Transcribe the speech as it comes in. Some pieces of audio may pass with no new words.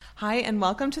Hi, and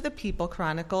welcome to the People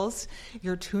Chronicles.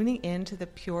 You're tuning in to the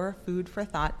Pure Food for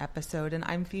Thought episode, and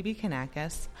I'm Phoebe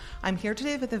Kanakis. I'm here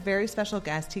today with a very special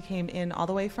guest. He came in all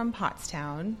the way from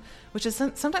Pottstown, which is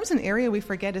sometimes an area we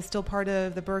forget is still part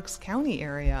of the Berks County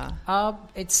area.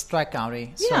 It's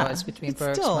Tri-County, so it's between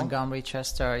Berks, Montgomery,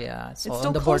 Chester. Yeah, it's all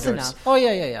on the close borders. Enough. Oh,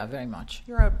 yeah, very much.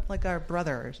 You're like our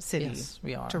brother city. Yes,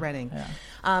 we are. To Reading. Yeah.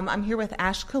 I'm here with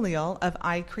Ash Khalil of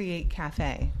I Create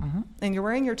Cafe, and you're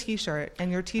wearing your T-shirt,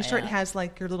 and your T-shirt has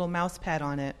like your little mouse pad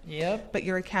on it. Yep. But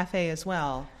you're a cafe as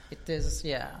well. It is,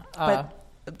 yeah. But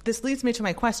this leads me to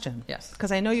my question. Yes.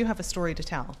 Because I know you have a story to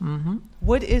tell. Mm-hmm.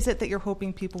 What is it that you're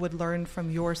hoping people would learn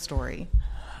from your story?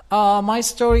 My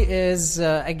story is,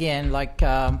 again,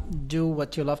 do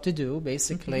what you love to do,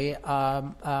 basically.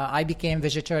 I became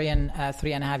vegetarian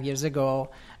 3.5 years ago,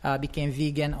 became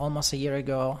vegan almost a year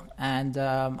ago, and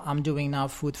I'm doing now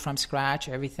food from scratch,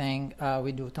 everything.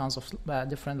 We do tons of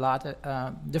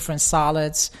different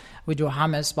salads. We do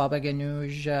hummus, baba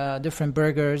ganoush, different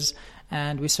burgers,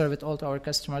 and we serve it all to our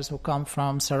customers who come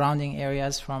from surrounding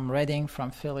areas, from Reading,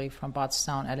 from Philly, from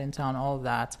Pottstown, Allentown, all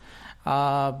that.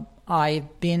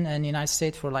 I've been in the United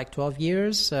States for like 12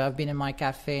 years. I've been in my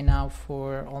cafe now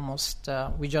for almost,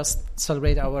 we just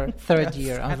celebrated our third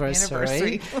year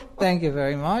anniversary. Thank you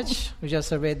very much. We just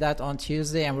celebrated that on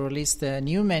Tuesday, and we released the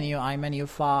new menu, iMenu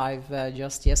 5,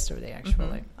 just yesterday,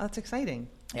 actually. Oh, that's exciting.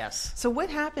 Yes. So what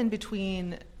happened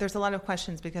between, there's a lot of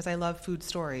questions because I love food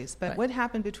stories, but what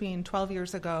happened between 12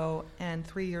 years ago and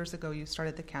 3 years ago you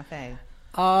started the cafe?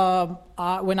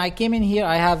 When I came in here,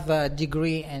 I have a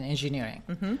degree in engineering.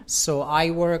 So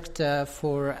I worked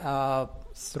for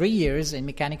 3 years in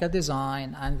mechanical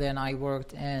design, and then I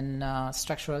worked in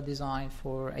structural design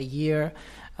for a year.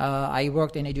 I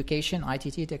worked in education,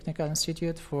 ITT, Technical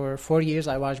Institute, for 4 years.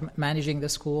 I was managing the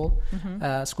school,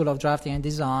 School of Drafting and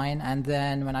Design. And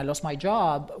then when I lost my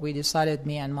job, we decided,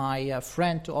 me and my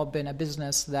friend, to open a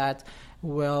business that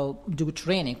will do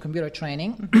training, computer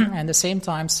training, and at the same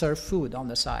time serve food on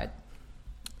the side.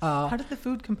 How did the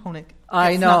food component get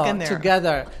I snuck know, in there?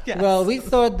 together. Yes. Well, we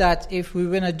thought that if we were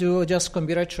going to do just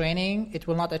computer training, it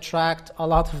will not attract a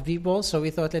lot of people. So we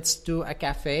thought, let's do a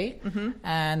cafe,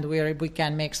 and where we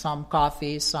can make some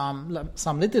coffee, some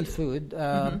little food.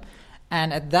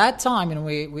 And at that time,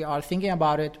 we are thinking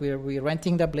about it. We're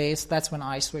renting the place. That's when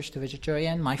I switched to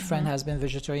vegetarian. My friend has been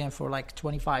vegetarian for like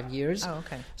 25 years. Oh,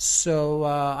 okay. So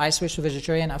I switched to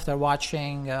vegetarian after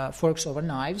watching Forks Over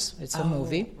Knives. It's a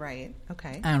movie. Right.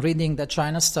 Okay. And reading the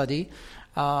China study.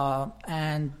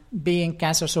 And being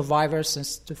cancer survivor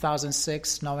since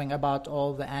 2006, knowing about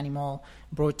all the animal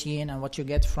protein and what you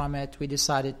get from it, we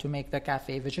decided to make the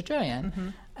cafe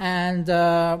vegetarian. And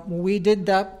we did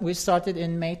that. We started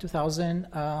in May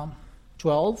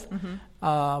 2012.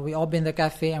 We opened the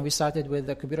cafe, and we started with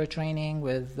the computer training,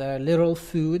 with little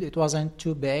food. It wasn't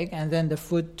too big. And then the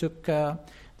food took the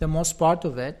most part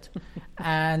of it.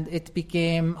 And it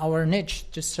became our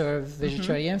niche to serve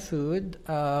vegetarian food,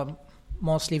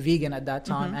 mostly vegan at that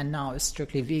time, and now it's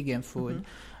strictly vegan food.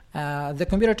 The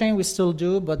computer training we still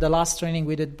do, but the last training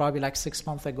we did probably like 6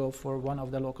 months ago for one of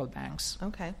the local banks.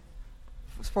 Okay.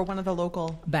 For one of the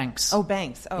local banks. Oh,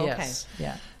 banks. Oh, yes. Okay.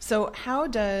 Yeah. So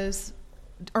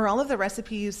are all of the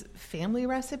recipes family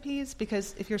recipes?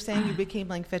 Because if you're saying you became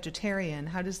like vegetarian,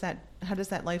 how does that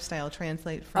lifestyle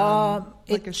translate from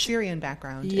a Syrian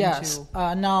background? Yes.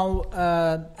 Now,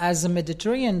 as a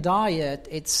Mediterranean diet,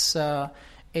 it's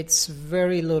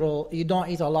very little. You don't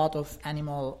eat a lot of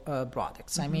animal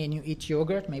products. I mean, you eat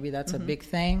yogurt. Maybe that's a big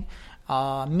thing.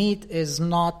 Meat is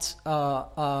not.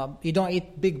 You don't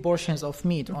eat big portions of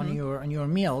meat on your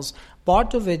meals.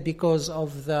 Part of it because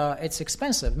of it's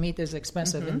expensive. Meat is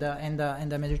expensive in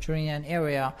the Mediterranean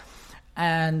area,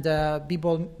 and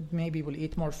people maybe will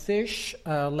eat more fish,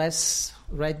 less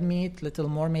red meat, little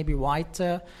more maybe white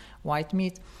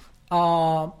meat.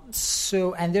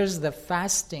 And there's the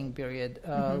fasting period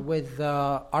with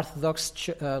the Orthodox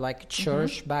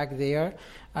church back there.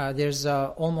 There's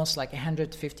almost like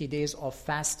 150 days of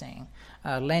fasting,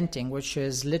 Lenting, which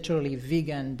is literally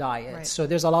vegan diet. Right. So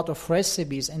there's a lot of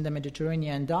recipes in the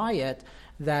Mediterranean diet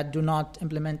that do not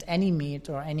implement any meat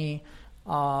or any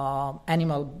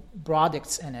animal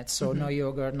products in it. So no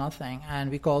yogurt, nothing.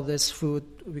 And we call this food,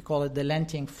 we call it the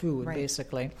Lenting food,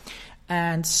 basically.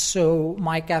 And so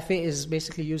my cafe is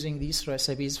basically using these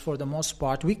recipes for the most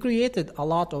part. We created a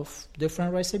lot of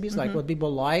different recipes, like what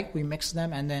people like. We mix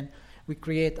them, and then we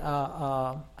create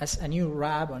a new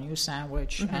wrap, a new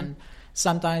sandwich. And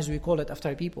sometimes we call it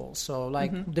after people. So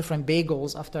like different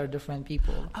bagels after different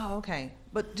people. Oh, okay.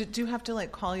 But do you have to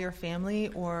like call your family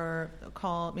or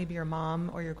call maybe your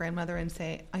mom or your grandmother and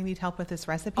say, I need help with this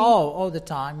recipe? Oh, all the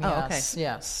time. Yes. Oh, okay.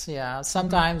 Yes. Yeah.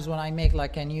 Sometimes when I make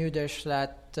like a new dish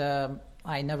that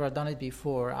I never done it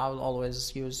before, I will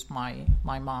always use my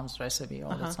mom's recipe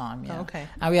all the time. Yeah. Oh, okay.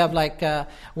 And we have like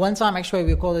one time actually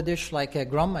we call the dish like a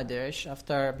grandma dish.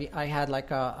 After I had like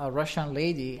a Russian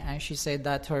lady, and she said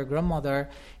that her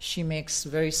grandmother, she makes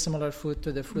very similar food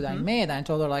to the food I made. And I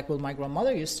told her like, well, my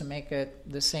grandmother used to make it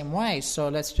the same way, so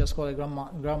let's just call it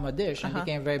grandma dish, and it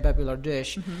became a very popular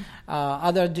dish.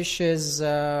 Other dishes.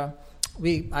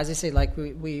 We, as I say, like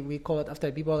we call it after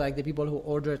people, like the people who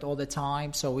order it all the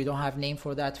time. So we don't have name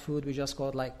for that food. We just call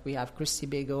it like we have Christy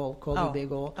Bagel, Colby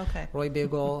Bagel, Roy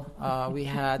Bagel. We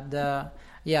had a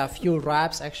few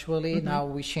wraps actually. Now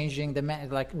we're changing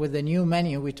like with the new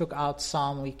menu. We took out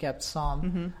some, we kept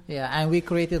some. Yeah, and we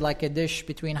created like a dish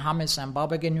between hummus and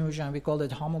baba ganoush, and we called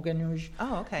it homo ganoush.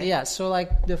 Oh, okay. Yeah, so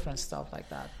like different stuff like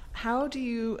that. How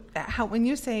when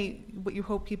you say what you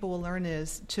hope people will learn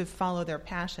is to follow their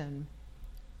passion,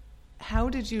 how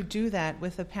did you do that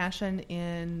with a passion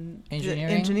in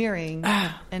engineering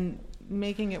and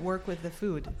making it work with the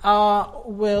food?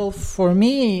 Well, for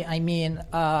me, I mean,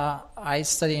 I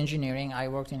studied engineering. I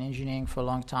worked in engineering for a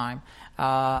long time.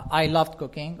 I loved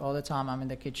cooking all the time. I'm in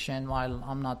the kitchen while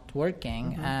I'm not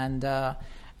working. And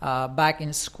back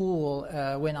in school,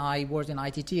 when I worked in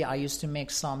ITT, I used to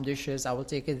make some dishes. I would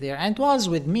take it there. And it was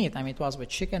with meat. I mean, it was with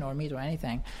chicken or meat or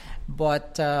anything.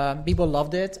 But people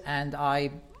loved it, and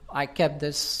I kept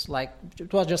this, like,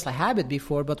 it was just a habit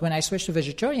before, but when I switched to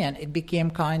vegetarian, it became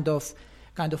kind of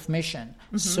mission.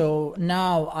 So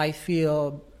now I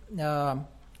feel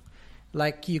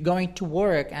like you're going to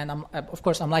work, and of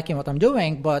course I'm liking what I'm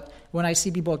doing, but when I see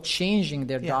people changing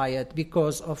their diet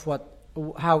because of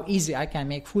how easy I can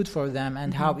make food for them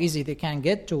and how easy they can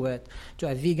get to a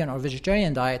vegan or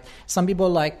vegetarian diet. Some people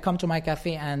like come to my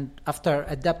cafe, and after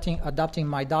adapting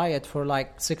my diet for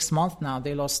like 6 months now,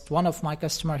 they lost, one of my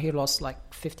customer, he lost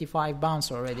like 55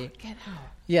 pounds already. Get out.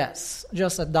 Yes,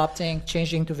 just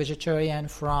changing to vegetarian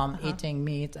from eating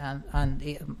meat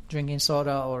and drinking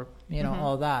soda or,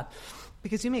 all that.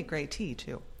 Because you make great tea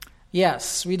too.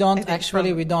 Yes, we don't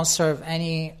serve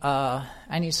any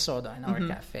soda in our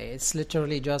cafe. It's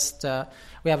literally just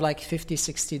we have like 50,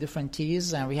 60 different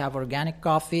teas, and we have organic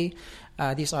coffee.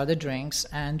 These are the drinks,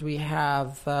 and we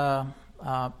have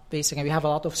basically we have a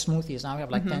lot of smoothies. Now we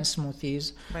have like 10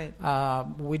 smoothies. Right.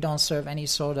 We don't serve any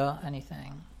soda,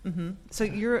 anything. So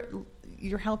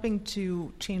you're helping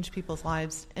to change people's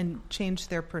lives and change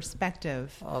their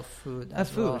perspective of food.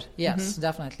 Well. Yes,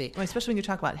 definitely. Well, especially when you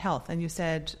talk about health, and you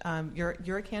said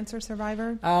you're a cancer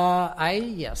survivor.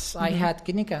 I had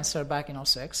kidney cancer back in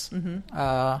 2006.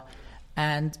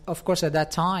 And of course, at that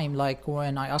time, like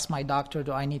when I asked my doctor,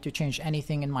 do I need to change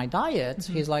anything in my diet?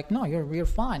 He's like, no, you're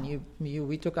fine.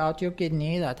 We took out your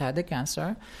kidney that had the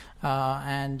cancer,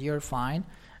 and you're fine.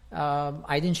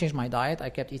 I didn't change my diet. I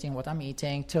kept eating what I'm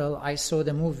eating till I saw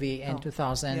the movie in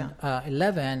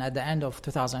 2011, at the end of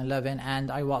 2011,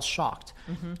 and I was shocked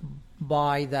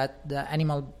by that the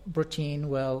animal protein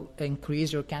will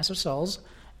increase your cancer cells.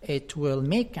 It will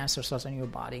make cancer cells in your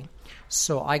body.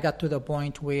 So I got to the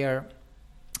point where,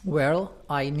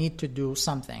 I need to do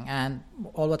something. And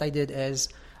all what I did is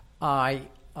I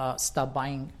stopped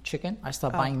buying chicken. I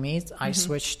stopped buying meat. I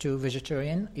switched to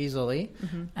vegetarian easily.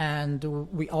 And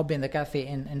we opened the cafe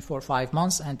in 4 or 5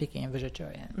 months and became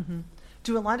vegetarian.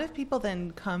 Do a lot of people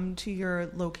then come to your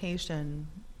location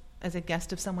as a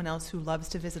guest of someone else who loves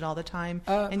to visit all the time,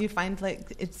 and you find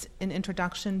like it's an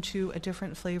introduction to a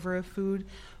different flavor of food?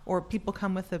 Or people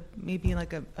come with maybe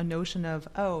like a notion of,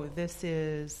 oh, this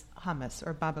is hummus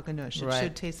or baba ganoush. It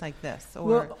should taste like this.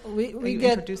 Or we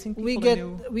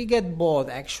get both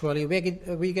actually.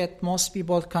 We get most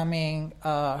people coming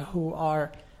who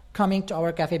are coming to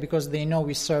our cafe because they know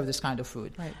we serve this kind of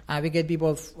food. Right. We get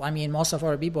people, most of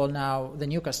our people now, the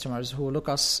new customers who look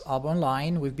us up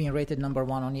online, we've been rated number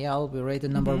 1 on Yelp, we're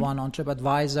rated number 1 on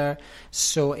TripAdvisor.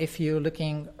 So if you're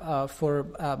looking for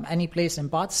any place in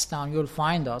Pottstown, you'll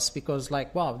find us because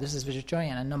like, wow, this is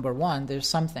vegetarian and number 1, there's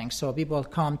something. So people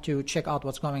come to check out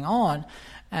what's going on,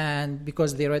 and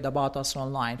because they read about us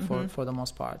online for the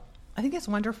most part. I think it's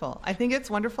wonderful. I think it's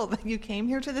wonderful that you came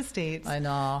here to the States. I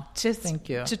know. Thank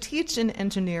you. To teach in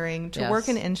engineering, to work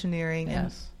in engineering.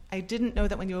 Yes. And I didn't know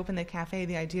that when you opened the cafe,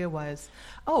 the idea was,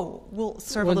 we'll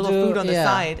serve a little food on the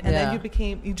side. And then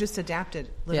you just adapted,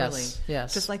 literally.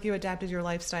 Yes. Just like you adapted your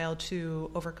lifestyle to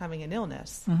overcoming an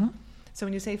illness. So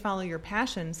when you say follow your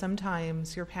passion,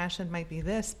 sometimes your passion might be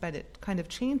this, but it kind of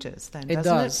changes then, It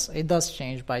doesn't does. It does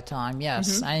change by time,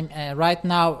 yes. Right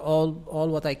now, all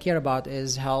what I care about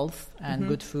is health and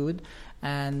good food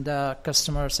and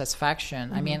customer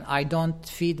satisfaction. I mean, I don't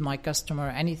feed my customer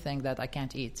anything that I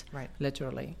can't eat, Right.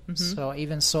 literally. So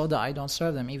even soda, I don't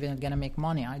serve them. Even going to make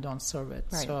money, I don't serve it.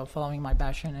 Right. So following my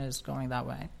passion is going that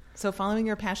way. So following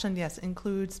your passion, yes,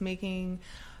 includes making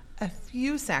a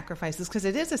few sacrifices, because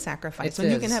it is a sacrifice. It When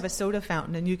you is. can have a soda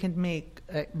fountain and you can make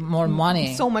More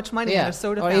money. so much money Yeah. in a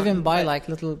soda or fountain. even buy but- like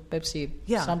little Pepsi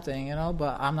Yeah. something,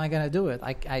 but I'm not going to do it.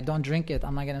 I don't drink it.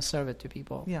 I'm not going to serve it to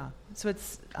people. Yeah. So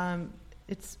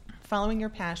it's following your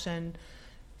passion,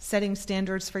 setting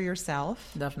standards for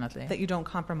yourself Definitely. that you don't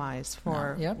compromise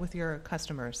for No. Yep. with your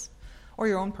customers or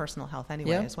your own personal health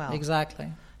anyway Yeah, as well.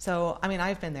 exactly. So, I mean,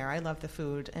 I've been there. I love the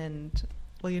food. And,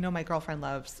 well, my girlfriend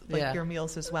loves your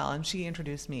meals as well. And she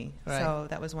introduced me. Right. So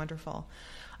that was wonderful.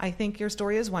 I think your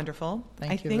story is wonderful.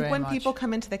 Thank I you think very when much. people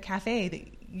come into the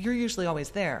cafe, you're usually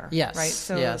always there. Yes, Right?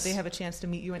 So yes. they have a chance to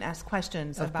meet you and ask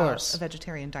questions Of about course. a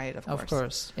vegetarian diet, of Of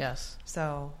course, yes.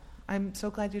 So I'm so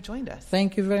glad you joined us.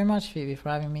 Thank you very much, Phoebe, for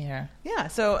having me here. Yeah,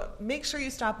 so make sure you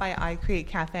stop by I Create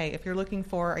Cafe if you're looking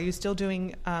for. Are you still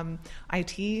doing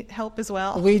IT help as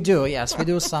well? We do, yes. We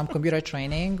do some computer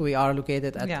training. We are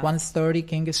located at Yeah. 130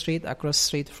 King Street, across the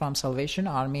street from Salvation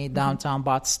Army, downtown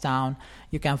Bardstown.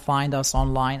 You can find us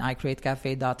online,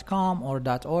 icreatecafe.com or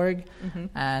 .org.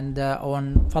 And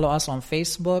follow us on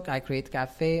Facebook, I Create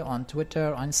Cafe, on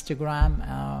Twitter, on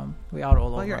Instagram. We are all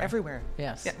over. Well, you're everywhere.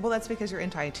 Yes. Yeah, well, that's because you're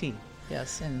into IT.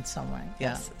 Yes, in some way.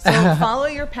 Yes. Yeah. So follow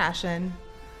your passion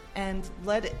and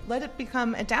let it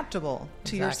become adaptable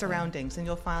to your Exactly. surroundings, and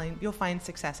you'll find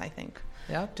success, I think,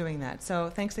 Yep. doing that. So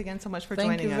thanks again so much for Thank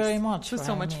joining you us. very much. It was for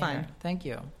so having much me fun. here. Thank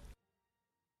you.